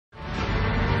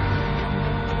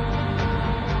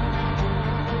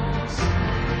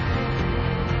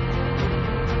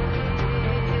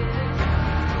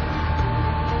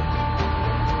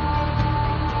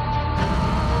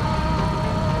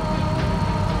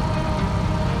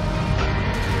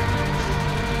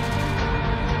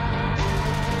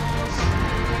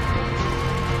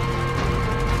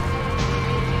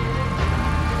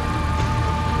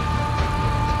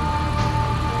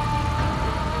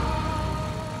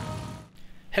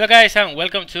Hello guys and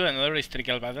welcome to another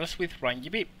historical battles with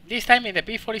ramjb. This time in the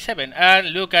P47 and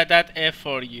look at that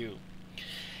F4U.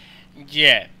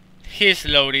 Yeah, he's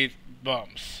loaded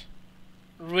bombs.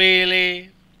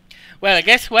 Really? Well,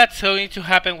 guess what's going to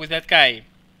happen with that guy?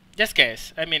 Just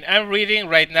guess. I mean, I'm reading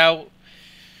right now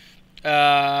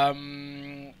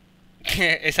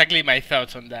exactly my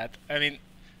thoughts on that. I mean,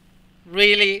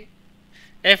 really?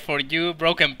 F4U,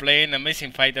 broken plane,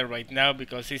 amazing fighter right now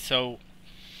because he's so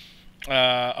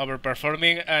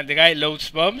overperforming, and the guy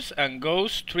loads bombs and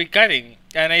goes tree cutting.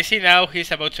 And I see now he's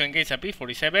about to engage a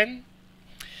P47.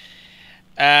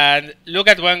 And look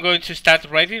at what I'm going to start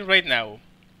writing right now.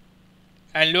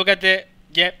 And look at the...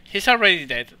 yeah, he's already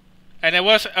dead. And I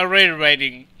was already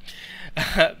writing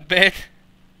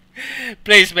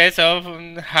place bets of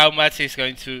how much he's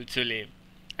going to live.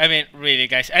 I mean, really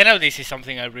guys, I know this is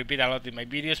something I repeat a lot in my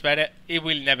videos, but it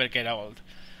will never get old.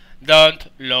 Don't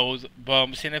load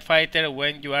bombs in a fighter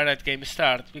when you are at game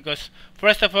start, because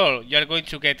first of all, you are going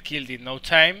to get killed in no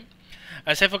time,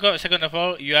 and second of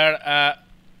all, you are a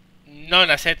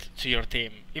non-asset to your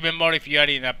team, even more if you are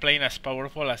in a plane as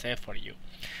powerful as F4U.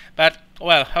 But,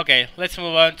 well, okay, let's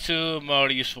move on to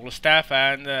more useful stuff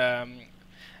and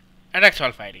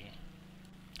actual fighting.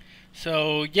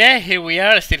 So, yeah, here we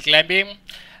are, still climbing.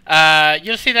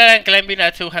 You'll see that I'm climbing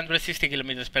at 260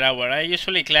 kilometers per hour. I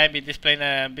usually climb in this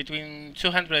plane between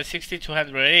 260 to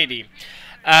 280.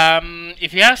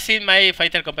 If you have seen my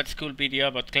Fighter Combat School video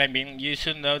about climbing, you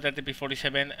should know that the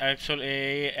P47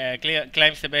 actually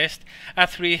climbs the best at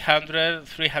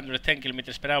 310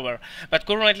 kilometers per hour. But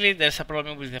currently there's a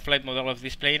problem with the flight model of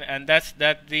this plane, and that's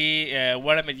that the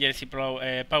war emergency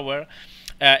power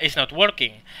is not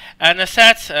working, and as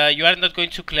such you are not going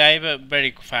to climb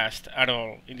very fast at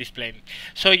all in this plane.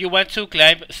 So you want to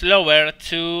climb slower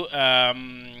to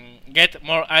get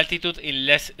more altitude in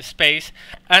less space,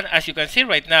 and as you can see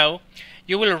right now,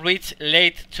 you will reach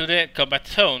late to the combat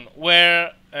zone,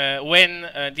 where when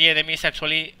the enemy is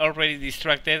actually already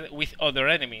distracted with other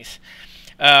enemies.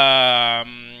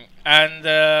 And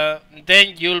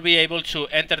then you'll be able to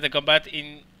enter the combat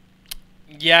in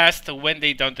just when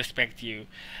they don't expect you.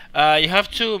 You have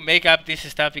to make up this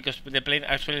stuff because the plane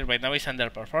actually right now is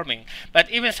underperforming. But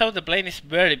even so, the plane is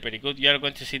very good. You are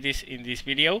going to see this in this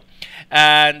video.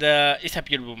 And it's a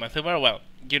pure boom and zoomer. Well,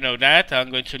 you know that. I'm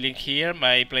going to link here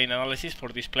my plane analysis for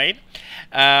this plane.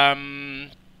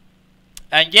 And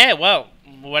yeah, well,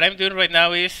 what I'm doing right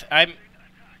now is I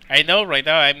know right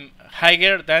now I'm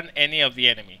higher than any of the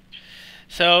enemy.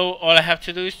 So all I have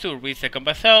to do is to reach the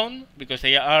combat zone, because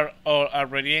they are all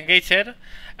already engaged,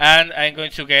 and I'm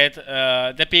going to get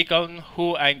the pick on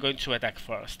who I'm going to attack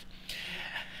first.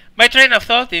 My train of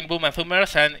thought in boom and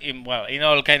zoomers and in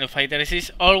all kind of fighters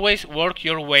is always work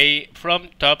your way from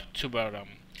top to bottom.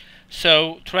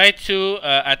 So try to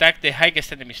attack the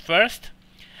highest enemies first,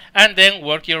 and then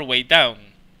work your way down,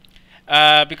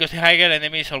 because the higher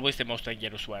enemy is always the most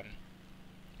dangerous one.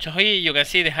 So here you can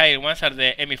see the higher ones are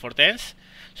the ME410s.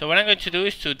 So what I'm going to do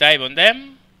is to dive on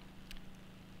them.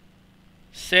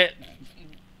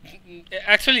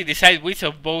 Actually decide which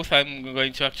of both I'm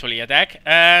going to actually attack.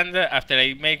 And after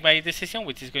I make my decision,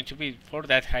 which is going to be for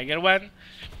that higher one,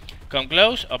 come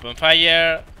close, open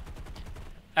fire,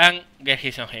 and get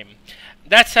hits on him.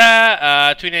 That's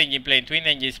a twin engine plane. Twin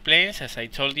engine planes, as I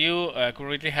told you,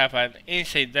 currently have an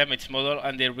insane damage model,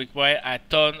 and they require a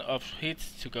ton of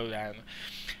hits to go down.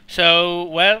 So,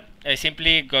 well, I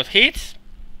simply got hits,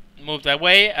 moved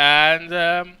away,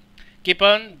 and keep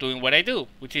on doing what I do,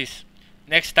 which is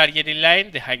next target in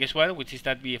line, the highest one, which is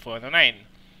that BF109.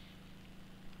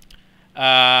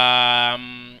 I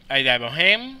dive on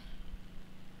him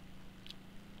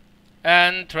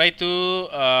and try to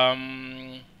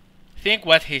think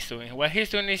what he's doing. What he's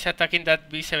doing is attacking that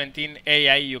B17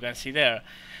 AI you can see there.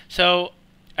 So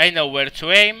I know where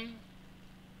to aim.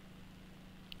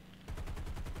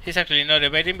 He's actually not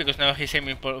evading because now he's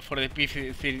aiming for the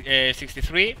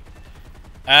P63,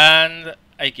 and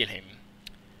I kill him.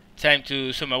 Time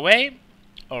to zoom away,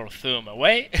 or zoom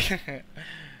away,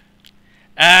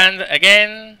 and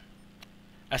again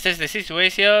assess the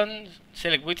situation,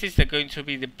 select which is going to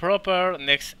be the proper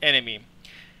next enemy,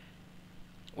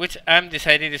 which I'm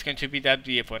decided is going to be that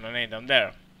BF109 down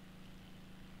there.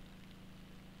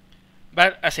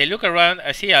 But as I look around,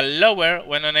 I see a lower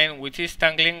 109 which is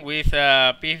tangling with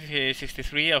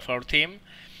P63 of our team,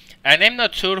 and I'm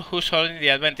not sure who's holding the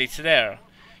advantage there.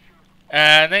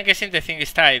 And I'm guessing the thing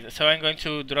is tied, so I'm going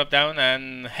to drop down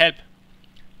and help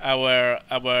our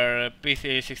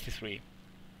P63.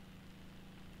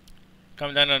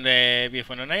 Come down on the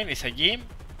BF109, it's a G.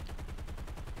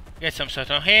 Get some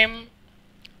shots on him.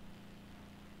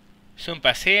 Soon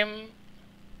pass him,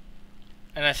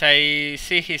 and as I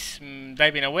see he's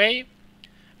diving away,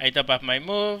 I top up my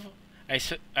move. I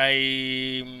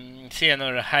see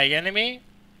another high enemy,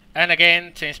 and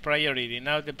again change priority.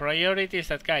 Now the priority is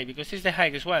that guy because it's the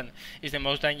highest one, it's the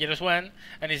most dangerous one,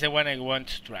 and it's the one I want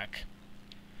to track.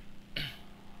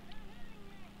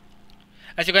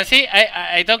 As you can see,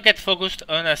 I don't get focused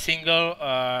on a single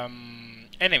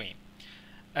enemy.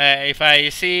 If I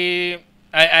see,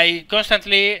 I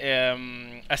constantly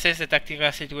assess the tactical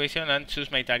situation and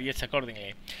choose my targets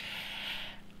accordingly.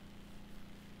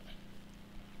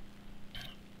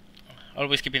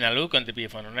 Always keeping a look on the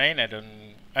P47D.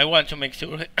 I want to make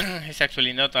sure he's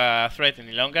actually not a threat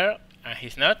any longer, and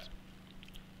he's not.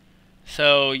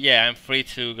 So yeah, I'm free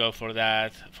to go for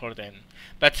that 410.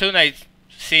 But soon I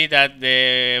see that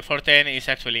the 410 is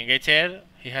actually engaged here.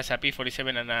 He has a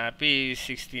P47 and a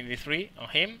P63 on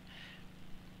him,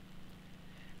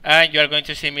 and you are going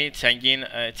to see me changing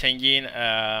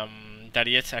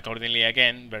targets accordingly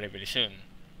again very soon.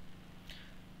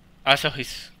 Also,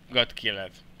 he's got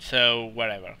killed, so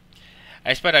whatever.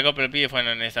 I spot a couple of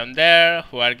P47s down there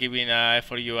who are giving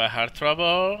for you a hard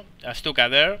trouble. A Stuka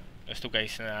there. A Stuka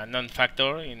is a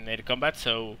non-factor in air combat,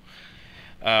 so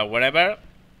whatever.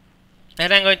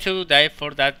 And I'm going to dive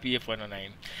for that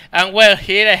P47. And well,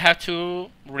 here I have to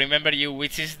remember you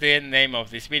which is the name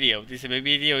of this video. This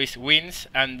video is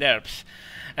Wins&Derps.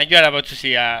 And you are about to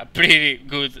see a pretty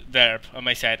good derp on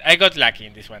my side. I got lucky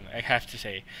in this one, I have to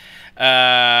say.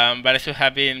 But I should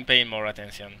have been paying more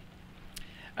attention.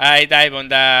 I dive on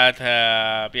that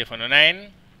P47.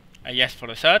 I ask for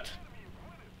a shot.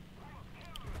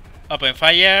 Open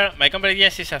fire. My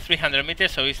convergence is at 300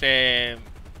 meters, so it's the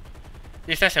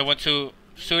distance I want to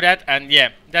shoot at, and yeah,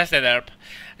 that's the derp.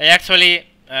 I actually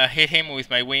hit him with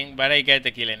my wing, but I get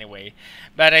the kill anyway.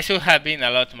 But I should have been a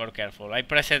lot more careful. I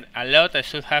pressed it a lot. I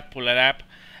should have pulled it up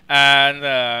and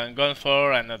gone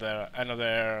for another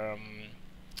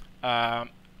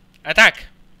attack,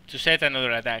 to set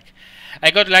another attack.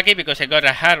 I got lucky because I got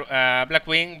a hard black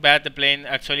wing, but the plane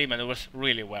actually maneuvers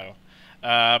really well.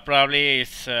 Probably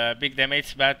it's big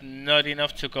damage, but not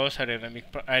enough to cause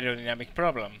aerodynamic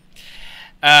problem.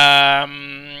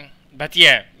 But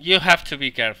yeah, you have to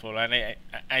be careful, and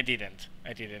I didn't.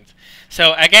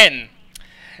 So again,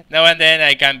 now and then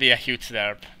I can be a huge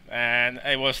derp, and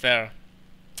I was there.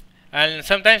 And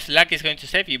sometimes luck is going to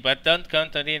save you, but don't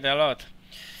count on it a lot.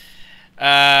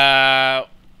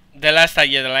 The last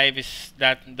target alive is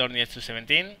that Dornier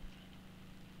 217.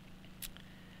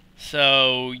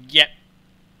 So yeah,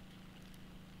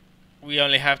 we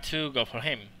only have to go for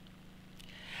him.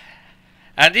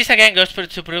 And this again goes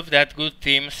to prove that good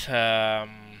teams climb,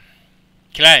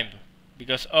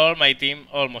 because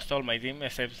almost all my team,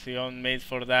 except the one made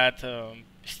for that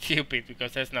stupid,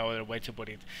 because there's no other way to put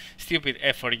it, stupid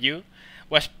F4U,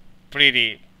 was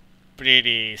pretty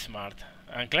smart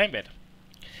and climbed.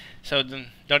 So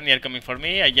Dornier coming for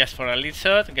me, I just for a lead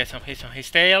shot, get some hits on his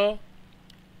tail,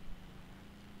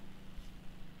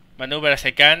 maneuver as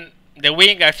I can. The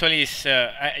wing actually is,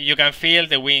 you can feel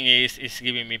the wing is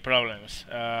giving me problems.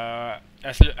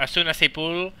 As soon as I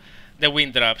pull, the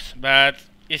wing drops, but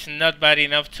it's not bad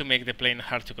enough to make the plane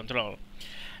hard to control.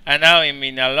 And now I'm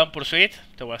in a long pursuit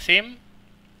towards him.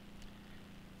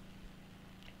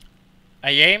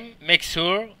 I aim, make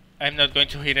sure I'm not going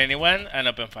to hit anyone, and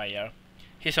open fire.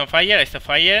 He's on fire, I stop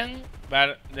firing,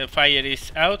 but the fire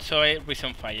is out, so I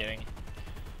resume firing.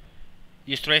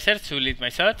 Use tracer to lead my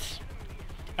shots.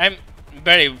 I'm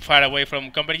very far away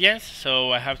from convergence,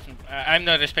 so I'm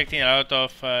not expecting a lot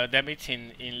of damage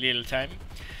in little time,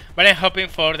 but I'm hoping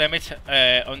for damage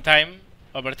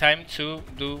over time to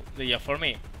do the job for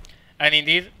me, and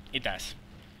indeed it does.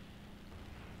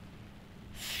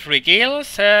 3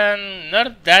 kills, and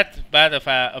not that bad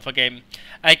of a game.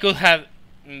 I could have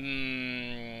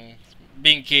been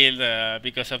killed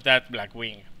because of that black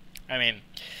wing. I mean,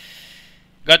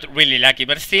 got really lucky,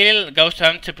 but still goes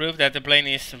on to prove that the plane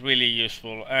is really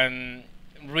useful, and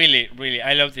really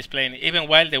I love this plane, even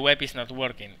while the web is not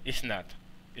working. It's not.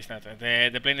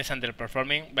 The plane is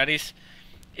underperforming, but it's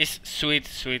sweet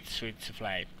to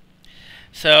fly.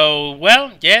 So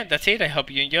well, yeah, that's it. I hope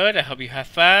you enjoyed. I hope you had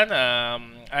fun.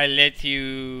 I'll let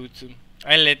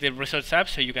the results up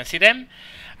so you can see them.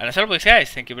 And as always,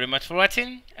 guys, thank you very much for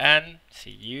watching, and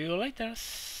see you later.